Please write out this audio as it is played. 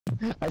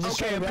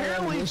Okay,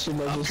 apparently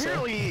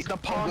the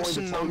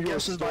Ponson, I'm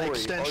guessing by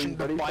extension,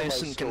 the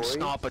Bison can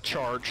stop a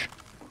charge.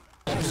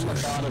 What do I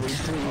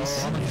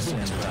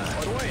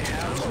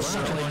have?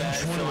 Really bad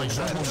feelings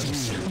that this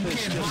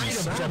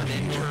just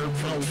stepping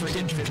from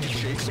freaking 50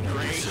 Shades of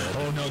Grey.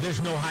 Oh no,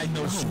 there's no hide,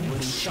 no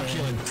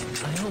succulent.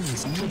 I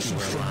always knew you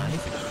were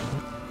alive.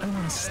 I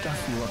want to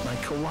stuff you up my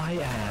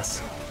kawaii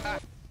ass.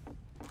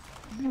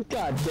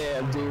 God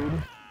damn,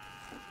 dude.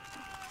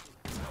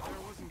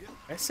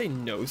 I say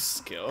no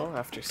skill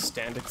after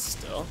standing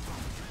still.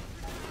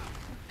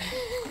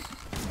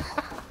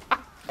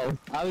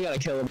 Oh, we gotta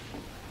kill him.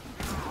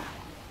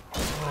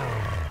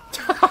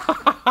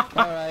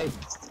 Alright.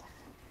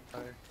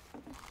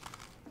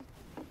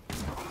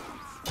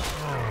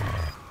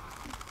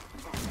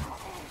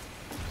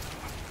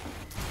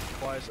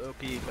 Flies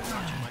OP, but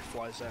not to my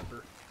fly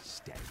zapper.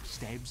 Stab,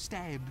 stab,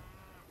 stab.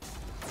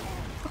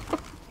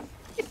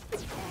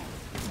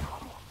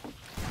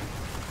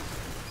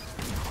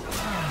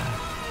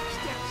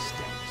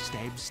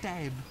 Stab,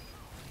 stab.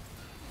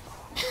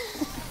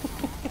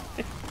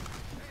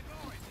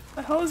 What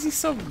the hell is he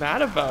so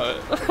mad about?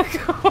 Like,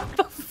 what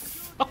the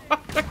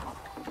fuck?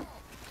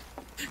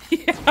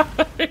 Yeah,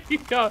 there you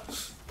go.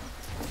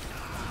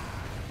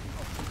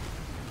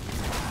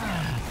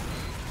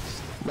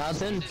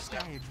 Nothing?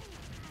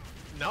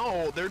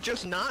 No, they're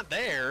just not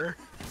there.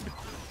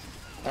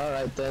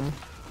 Alright then.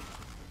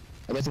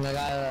 I guess I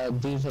gotta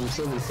do some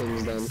silly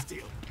things then.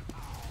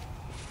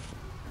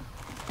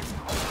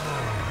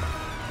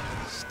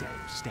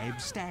 Stab,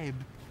 stab, stab.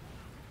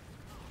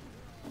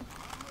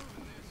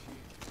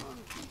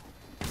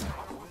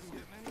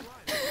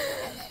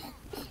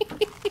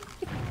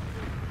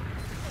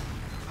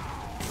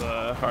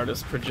 The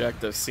hardest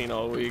project I've seen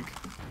all week.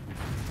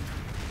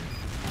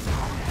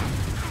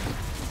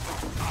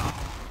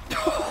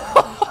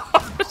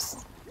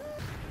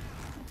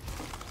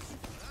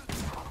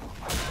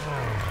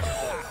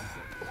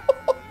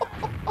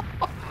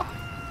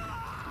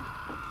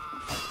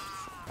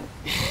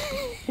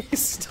 He's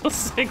still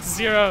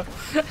 6-0.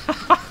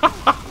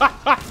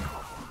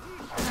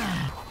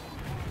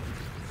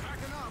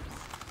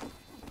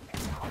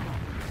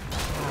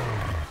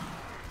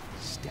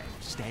 Stab,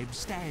 stab,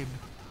 stab.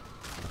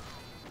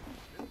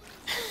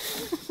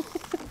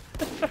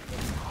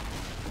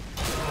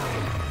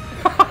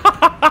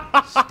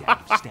 Stab,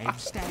 stab,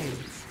 stab.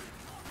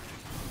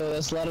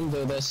 Let's let him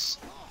do this.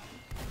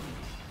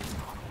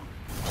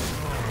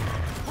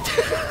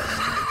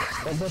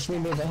 Don't push me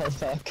into the health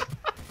pack.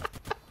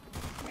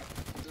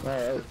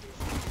 Alright.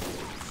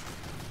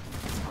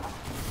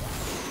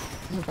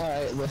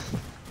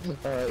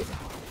 Alright.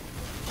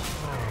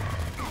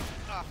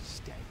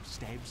 Stab,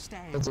 stab,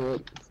 stab. Let's do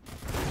it.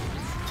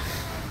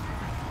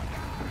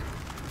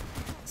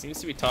 Seems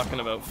to be talking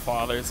about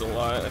fathers a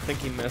lot. I think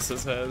he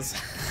misses his.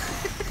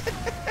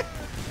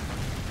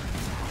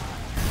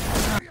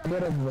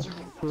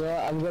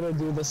 I'm gonna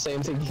do the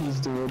same thing he's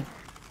doing.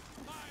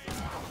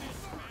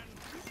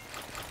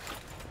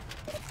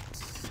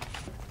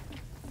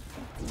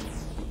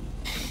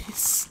 He's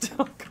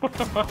still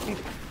going on.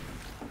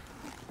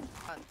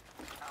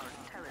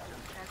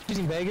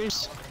 Using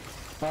beggars?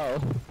 Oh.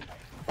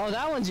 Oh,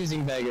 that one's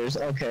using beggars.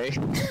 Okay.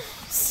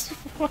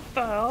 What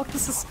the hell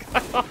is this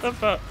guy on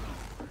about?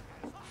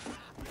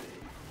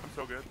 I'm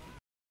so good.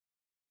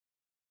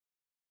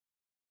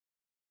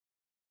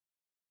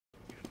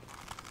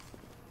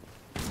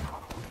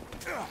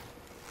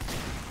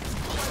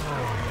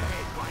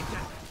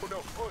 Oh no,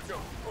 oh no,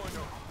 oh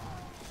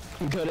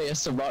no. Good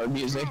ASMR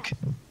music.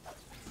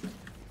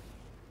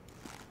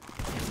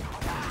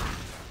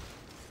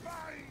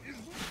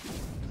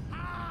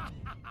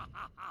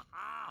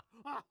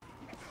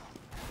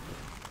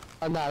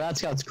 Oh, nah, that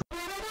sounds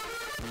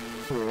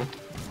cool.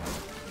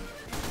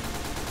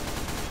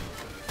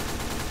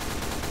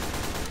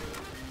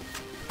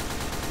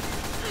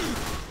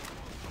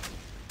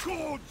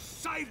 God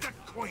save the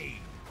Queen!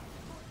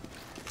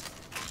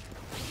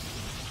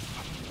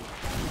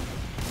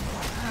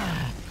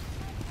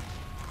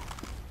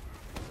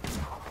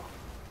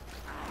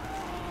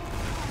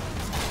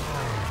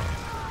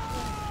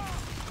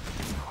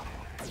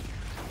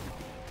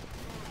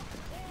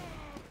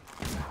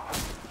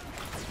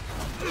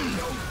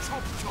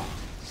 Chop, chop.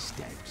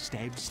 Stab,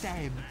 stab,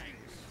 stab.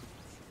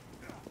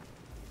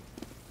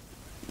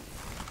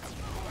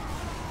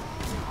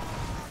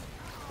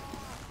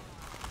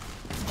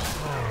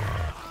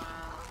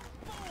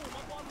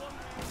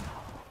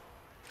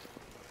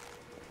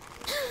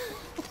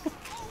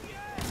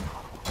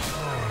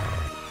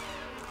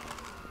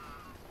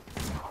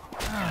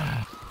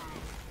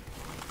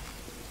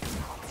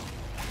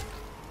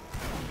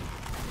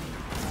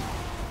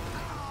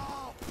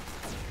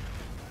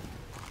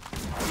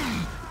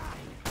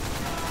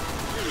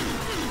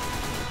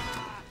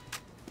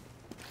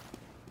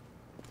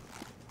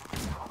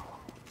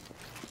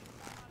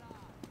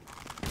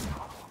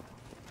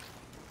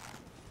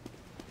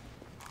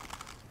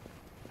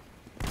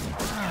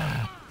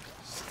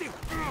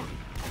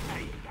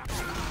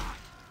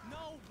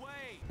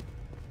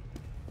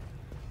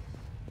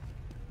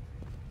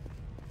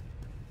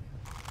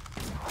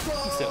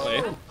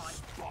 instantly.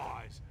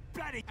 Spies.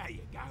 Bloody. There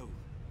you go.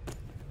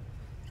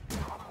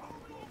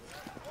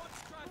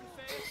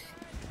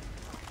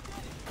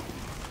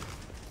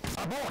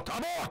 Abort!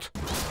 Abort!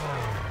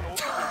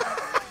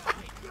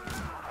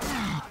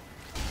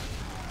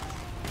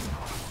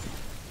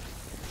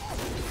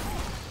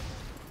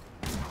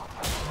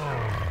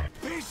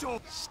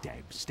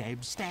 Stab,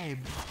 stab, stab.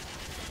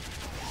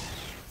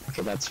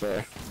 Okay, that's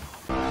fair.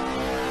 Did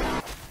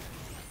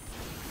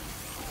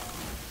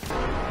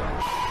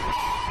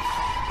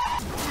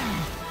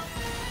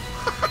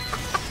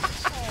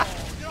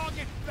I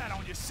get that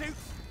on your suit?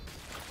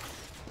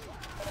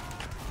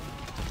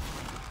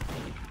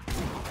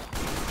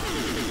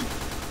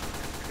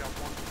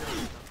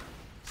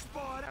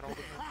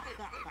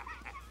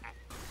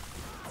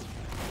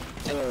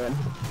 Anyway.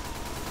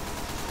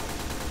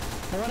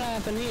 What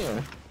happened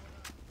here?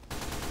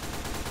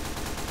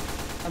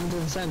 I'm to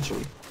the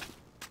sentry.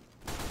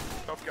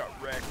 Stuff got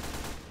wrecked.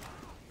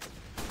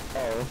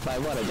 Oh, by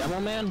what, a demo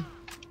man?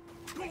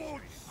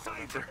 God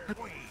save the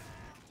queen.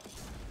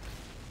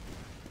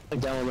 A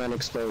demo man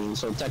explosion,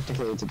 so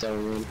technically it's a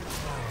demo man.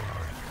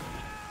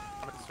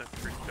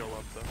 Sentry still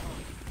up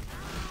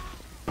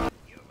though.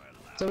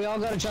 So we all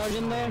got a charge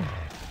in there?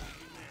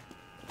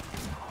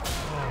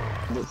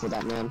 Good for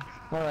that, man.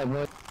 Alright,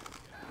 boy.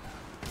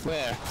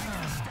 Where?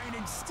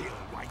 Standing still,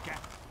 wanker.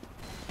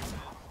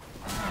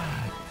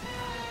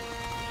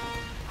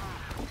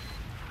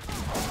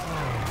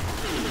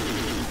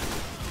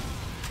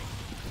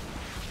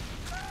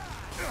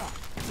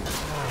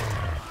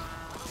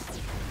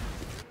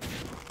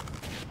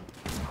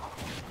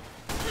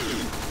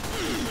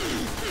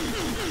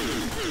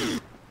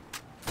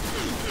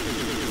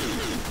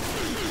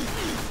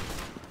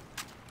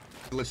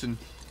 Listen.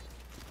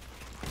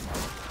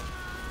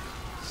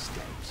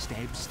 Stab,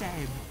 stab,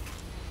 stab.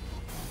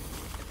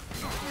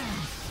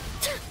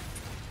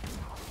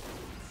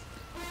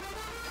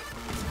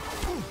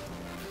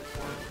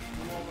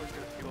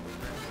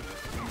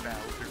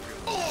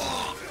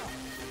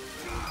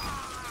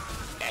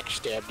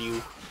 Backstabbed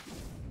you.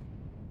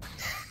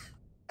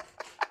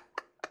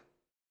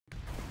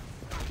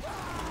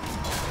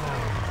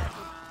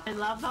 I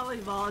love how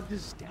we've all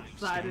just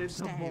decided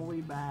to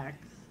bully Max.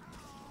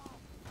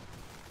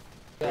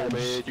 Oh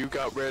man, you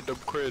got random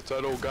crits. I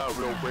don't got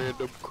real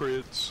random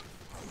crits.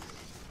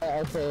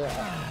 Okay,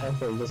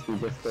 just be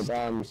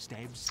difficult.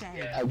 Stab,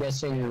 stab. I'm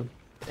guessing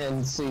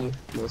NC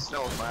this.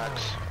 No,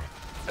 Max.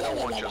 I don't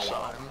want your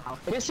son. I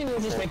guess we'll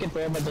just make it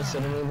fair by just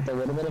sitting in with a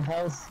little bit of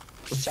health.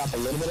 Just chop a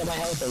little bit of my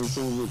health and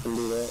see if we can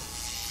do that.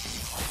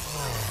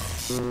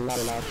 Not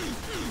enough.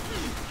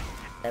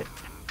 Right.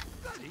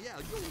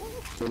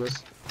 Do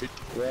this.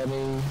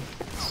 Ready,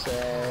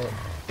 set,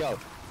 go.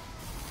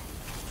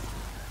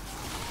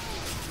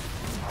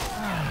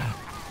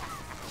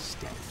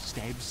 Stab,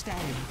 stab,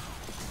 stab.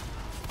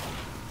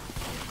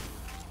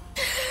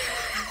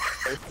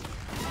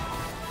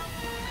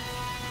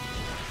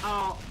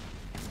 Oh.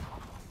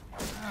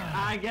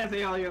 I guess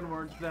alien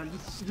works then.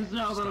 Just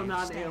know that I'm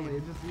not an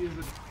alien. Just use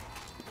it.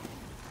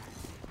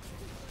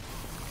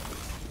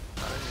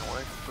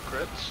 Anyway, for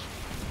crits.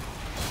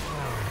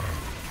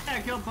 Yeah,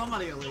 I killed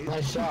somebody at least.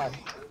 Nice shot.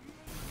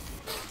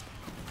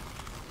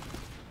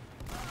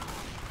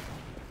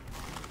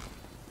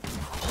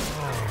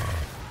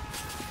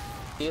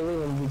 Really,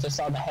 when we just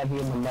saw the heavy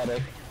and the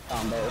medic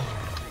combo.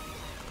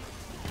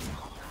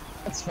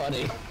 That's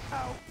funny.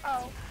 Ow,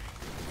 ow.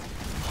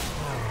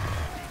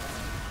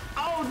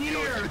 Oh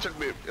dear! It took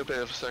me a bit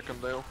of a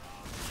second though.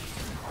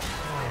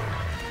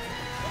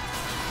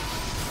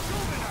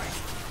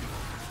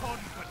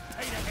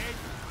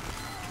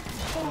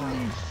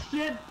 Holy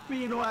shit,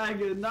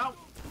 Speedwagon! No!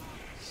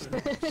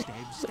 Stab,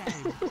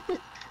 stab.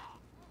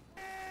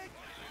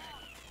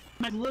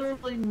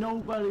 Literally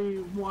nobody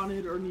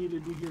wanted or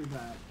needed to hear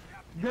that.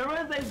 There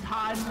was a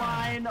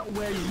timeline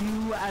where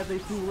you, as a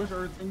foolish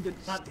earthling, did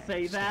not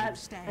say that.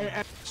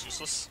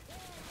 Useless.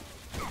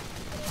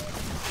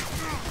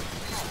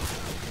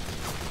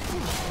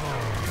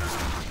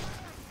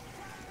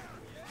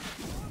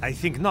 I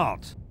think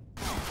not.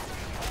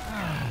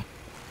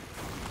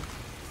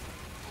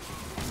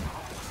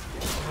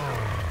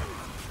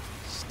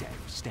 Stab,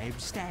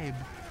 stab, stab.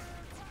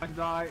 I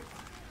died.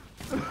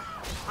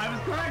 I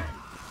was correct!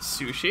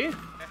 Sushi?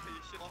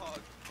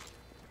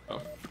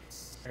 Oh,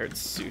 I heard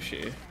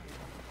sushi.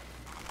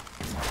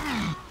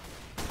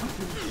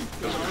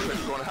 There's a crit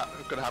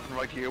gonna happen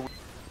right here.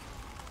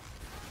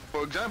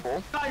 For example. I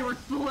thought you were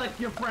slick,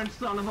 you French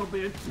son of a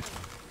bitch.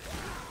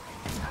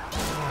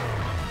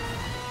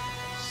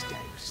 Stab,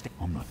 stab.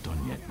 I'm not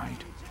done yet,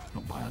 mate.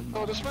 Not by a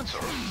lot. Oh, dispenser.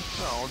 No,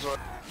 it's alright.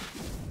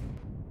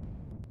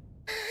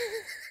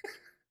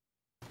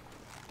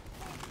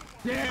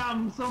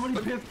 Damn, somebody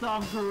pissed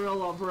off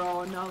Gorilla,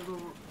 bro, and now the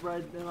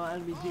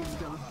enemy team's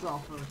gonna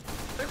suffer.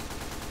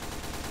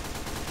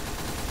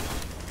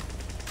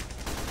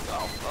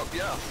 Oh,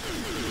 yeah.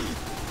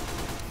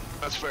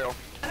 That's fail.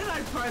 How did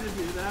I try to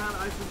do that?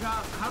 I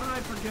forgot. How did I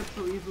forget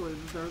so easily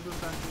that there was a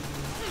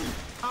sentence?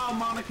 Oh,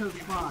 Monica's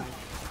fine.